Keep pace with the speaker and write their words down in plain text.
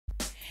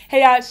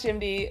Hey y'all, it's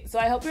Shimdi. So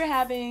I hope you're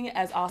having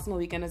as awesome a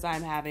weekend as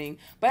I'm having,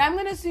 but I'm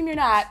gonna assume you're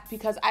not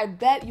because I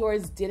bet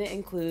yours didn't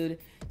include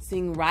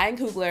seeing Ryan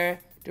Coogler,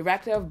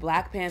 director of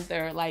Black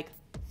Panther, like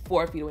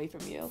 4 feet away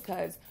from you,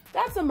 because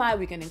that's what my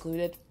weekend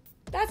included.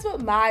 That's what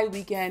my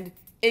weekend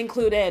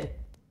included.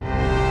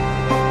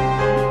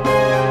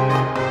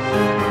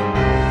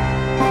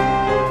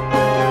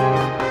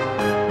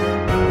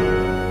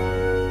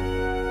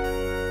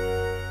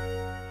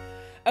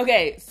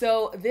 Okay,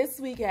 so this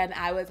weekend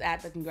I was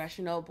at the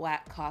Congressional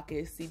Black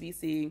Caucus,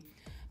 CBC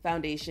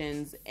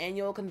Foundation's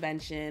annual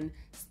convention.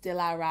 Still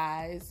I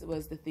Rise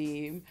was the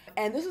theme.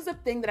 And this was a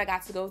thing that I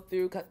got to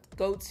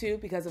go to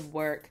because of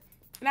work.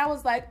 And I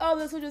was like, oh,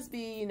 this will just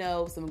be, you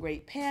know, some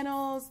great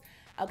panels.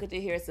 I'll get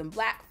to hear some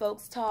black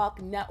folks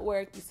talk,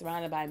 network, be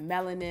surrounded by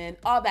melanin,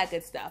 all that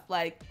good stuff.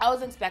 Like, I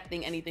wasn't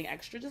expecting anything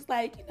extra, just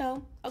like, you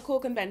know, a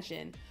cool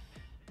convention.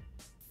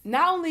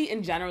 Not only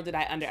in general did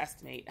I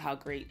underestimate how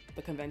great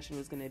the convention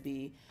was going to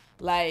be,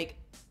 like,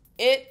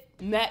 it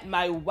met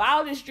my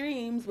wildest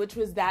dreams, which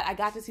was that I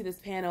got to see this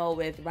panel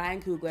with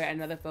Ryan Coogler and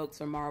other folks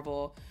from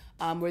Marvel,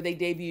 where they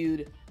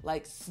debuted,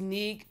 like,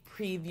 sneak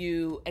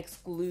preview,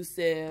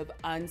 exclusive,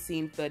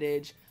 unseen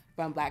footage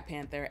from Black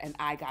Panther, and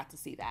I got to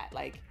see that.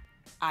 Like,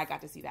 I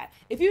got to see that.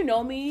 If you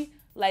know me,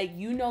 like,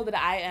 you know that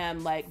I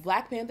am, like,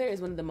 Black Panther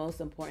is one of the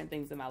most important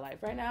things in my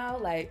life right now.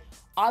 Like,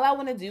 all I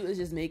want to do is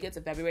just make it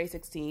to February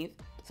 16th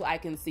so I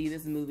can see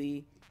this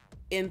movie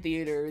in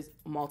theaters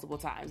multiple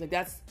times. Like,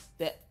 that's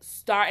the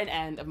start and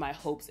end of my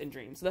hopes and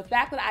dreams. So the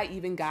fact that I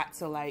even got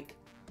to, like,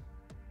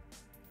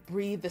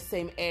 breathe the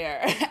same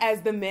air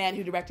as the man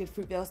who directed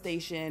Fruitvale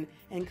Station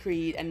and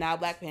Creed and now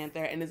Black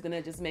Panther and is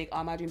gonna just make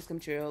all my dreams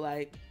come true,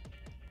 like,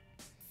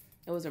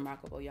 it was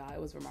remarkable, y'all. It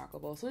was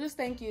remarkable. So just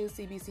thank you,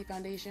 CBC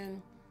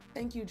Foundation.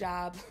 Thank you,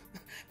 job.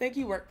 Thank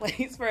you,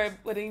 workplace, for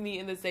putting me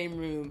in the same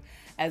room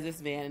as this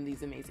man and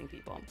these amazing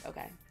people.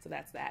 Okay, so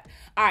that's that.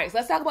 All right, so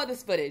let's talk about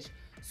this footage.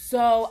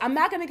 So I'm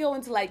not going to go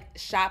into, like,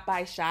 shot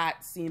by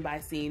shot, scene by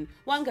scene.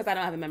 One, because I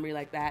don't have a memory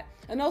like that.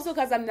 And also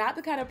because I'm not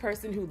the kind of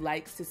person who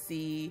likes to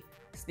see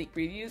sneak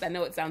previews. I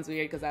know it sounds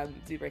weird because I'm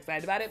super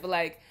excited about it, but,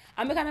 like,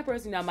 I'm the kind of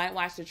person that might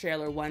watch the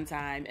trailer one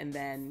time and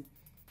then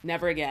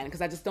never again,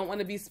 because I just don't want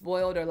to be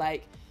spoiled or,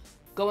 like,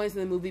 go into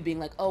the movie being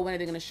like, oh, when are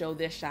they going to show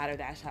this shot or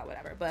that shot,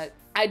 whatever. But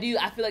I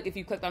feel like if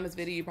you clicked on this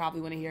video, you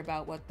probably want to hear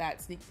about what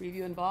that sneak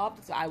preview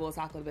involved. So I will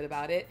talk a little bit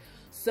about it.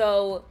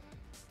 So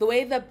the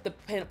way the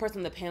person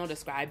on the panel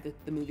described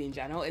the movie in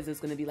general is it's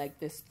going to be like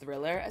this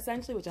thriller,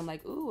 essentially, which I'm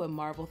like, ooh, a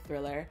Marvel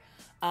thriller.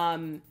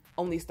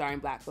 Only starring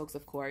black folks,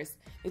 of course.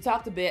 They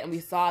talked a bit and we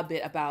saw a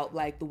bit about,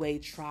 like, the way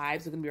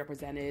tribes are going to be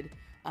represented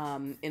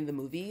in the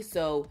movie.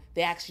 So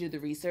they actually did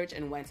the research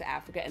and went to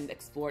Africa and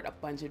explored a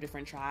bunch of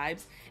different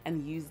tribes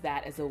and used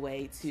that as a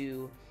way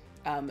to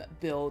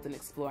build and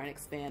explore and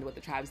expand what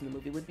the tribes in the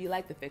movie would be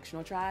like, the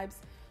fictional tribes.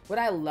 What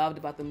I loved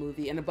about the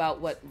movie and about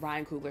what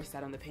Ryan Coogler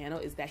said on the panel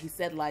is that he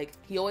said, like,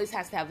 he always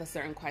has to have a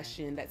certain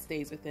question that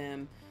stays with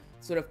him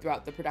sort of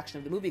throughout the production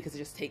of the movie because it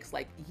just takes,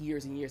 like,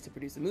 years and years to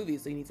produce a movie.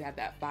 So you need to have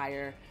that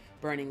fire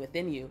burning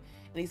within you.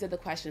 And he said the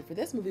question for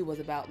this movie was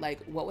about,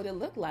 like, what would it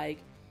look like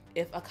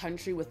if a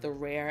country with a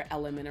rare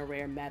element, a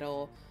rare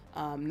metal,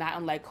 not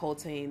unlike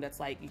coltan that's,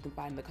 like, you can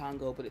find in the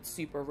Congo, but it's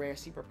super rare,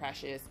 super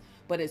precious,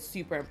 but it's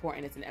super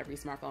important, it's in every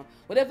smartphone.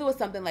 What if it was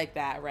something like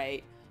that,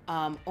 right?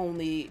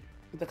 Only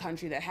the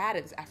country that had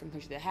it, this African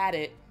country that had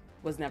it,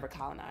 was never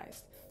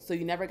colonized. So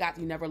you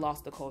never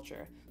lost the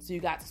culture. So you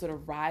got to sort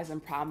of rise in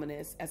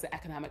prominence as an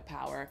economic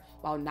power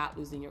while not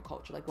losing your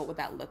culture. Like, what would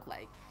that look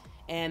like?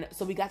 And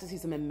so we got to see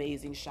some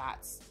amazing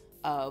shots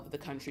of the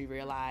country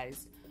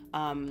realized.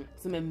 Some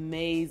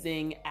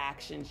amazing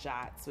action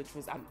shots, which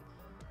was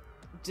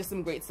just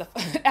some great stuff.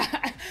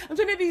 I'm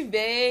trying to be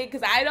vague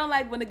because I don't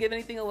like want to give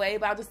anything away,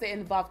 but I'll just say it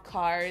involved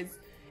cars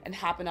and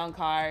hopping on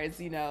cars.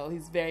 You know,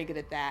 he's very good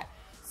at that.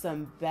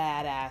 Some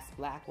badass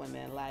black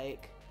women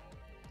like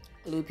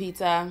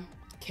Lupita,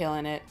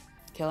 killing it.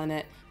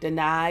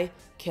 Denai,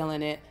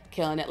 killing it.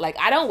 Like,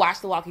 I don't watch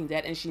The Walking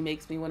Dead, and she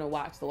makes me want to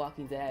watch The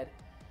Walking Dead.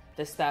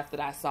 The stuff that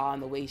I saw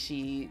and the way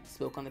she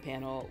spoke on the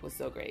panel was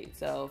so great.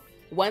 So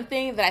one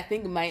thing that I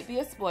think might be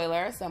a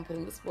spoiler, so I'm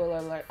putting the spoiler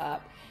alert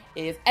up,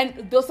 is,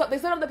 and they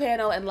said on the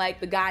panel, and, like,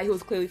 the guy who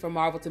was clearly from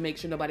Marvel to make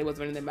sure nobody was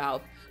running their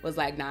mouth was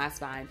like, nah, it's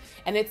fine.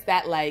 And it's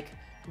that, like,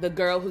 the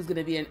girl who's going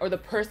to be or the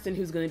person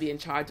who's going to be in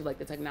charge of, like,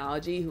 the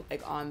technology, who,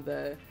 like,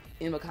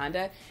 in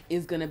Wakanda,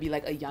 is going to be,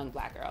 like, a young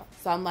black girl.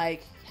 So I'm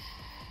like,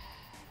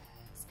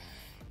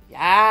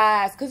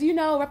 yes, because, you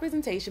know,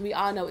 representation, we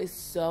all know, is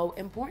so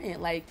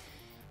important. Like,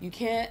 you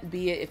can't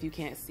be it if you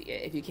can't see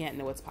it, if you can't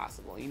know it's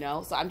possible, you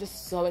know? So I'm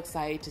just so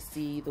excited to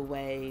see the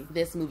way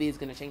this movie is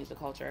gonna change the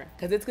culture,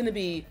 because it's gonna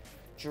be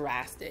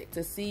drastic.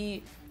 To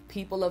see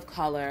people of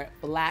color,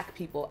 black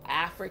people,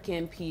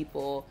 African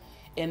people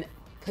in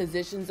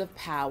positions of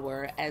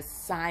power as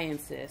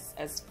scientists,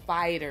 as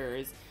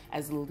fighters,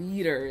 as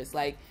leaders,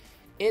 like,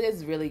 it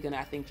is really gonna,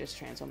 I think, just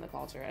transform the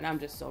culture, and I'm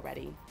just so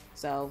ready.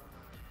 So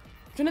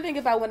I'm trying to think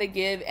if I want to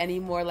give any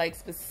more like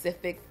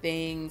specific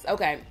things.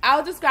 Okay,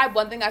 I'll describe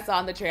one thing I saw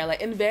in the trailer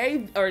in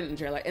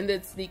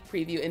the sneak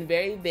preview in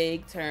very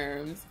vague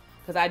terms,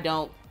 because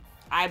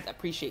I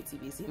appreciate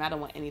CBC and I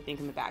don't want anything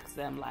coming back to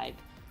them like,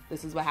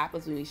 this is what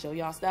happens when we show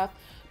y'all stuff.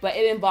 But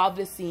it involved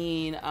a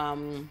scene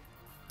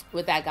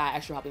with that guy, I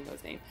should probably know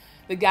his name.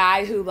 The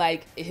guy who,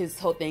 like, his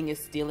whole thing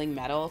is stealing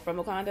metal from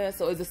Wakanda.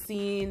 So it was a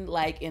scene,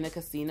 like, in a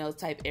casino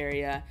type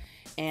area.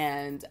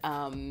 And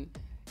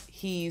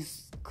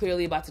he's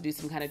clearly about to do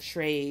some kind of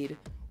trade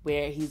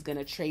where he's going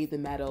to trade the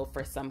metal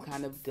for some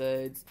kind of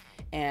goods.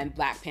 And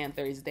Black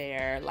Panther is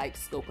there, like,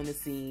 scoping the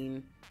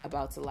scene,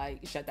 about to,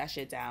 like, shut that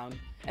shit down.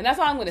 And that's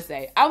all I'm going to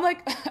say. I'm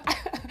like, I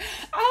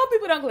hope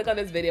people don't click on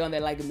this video and they're,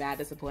 like, mad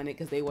disappointed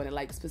because they wanted,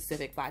 like,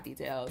 specific plot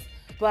details.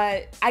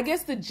 But I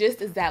guess the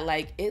gist is that,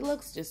 like, it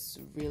looks just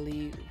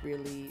really,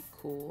 really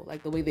cool.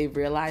 Like, the way they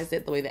realized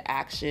it, the way the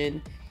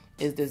action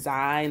is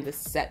designed, the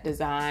set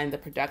design, the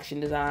production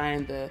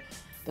design, the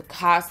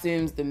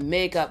costumes, the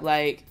makeup,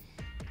 like,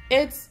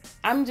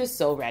 I'm just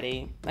so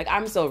ready. Like,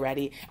 I'm so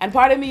ready. And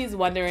part of me is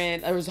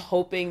wondering, I was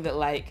hoping that,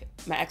 like,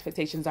 my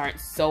expectations aren't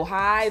so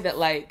high that,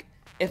 like,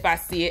 if I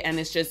see it and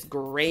it's just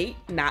great,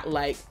 not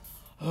like,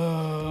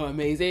 oh,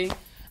 amazing,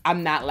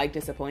 I'm not, like,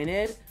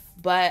 disappointed.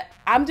 But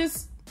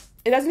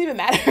it doesn't even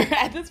matter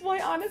at this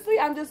point, honestly.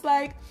 I'm just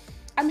like,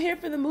 I'm here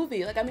for the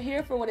movie. Like, I'm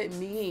here for what it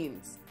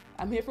means.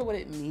 I'm here for what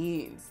it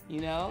means,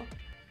 you know?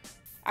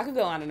 I could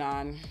go on and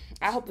on.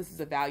 I hope this is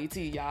of value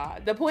to you,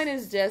 y'all. The point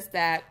is just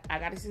that I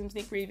got to see a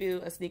sneak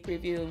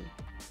preview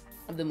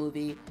of the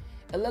movie.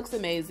 It looks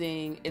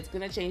amazing. It's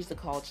going to change the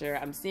culture.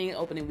 I'm seeing it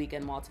opening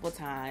weekend multiple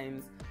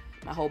times.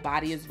 My whole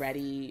body is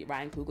ready.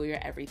 Ryan Coogler, you're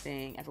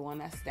everything. Everyone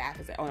on staff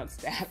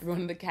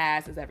everyone in the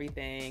cast is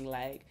everything.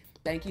 Like,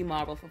 thank you,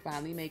 Marvel, for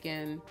finally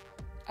making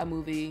a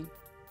movie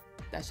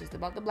that's just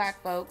about the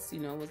black folks.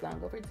 You know, it was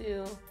long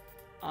overdue.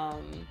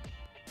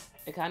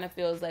 It kind of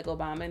feels like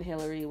Obama and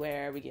Hillary,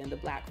 where we get into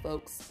black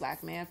folks,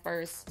 black man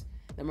first,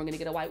 then we're going to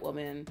get a white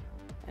woman.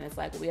 And it's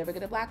like, will we ever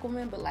get a black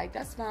woman? But, like,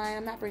 that's fine.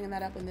 I'm not bringing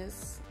that up in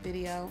this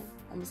video.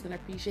 I'm just going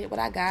to appreciate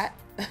what I got,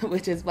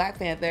 which is Black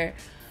Panther.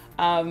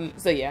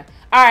 So, yeah.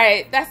 All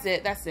right. That's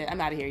it. I'm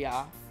out of here,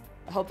 y'all.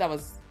 I hope that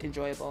was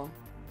enjoyable.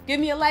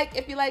 Give me a like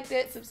if you liked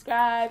it.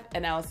 Subscribe.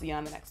 And I will see you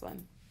on the next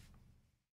one.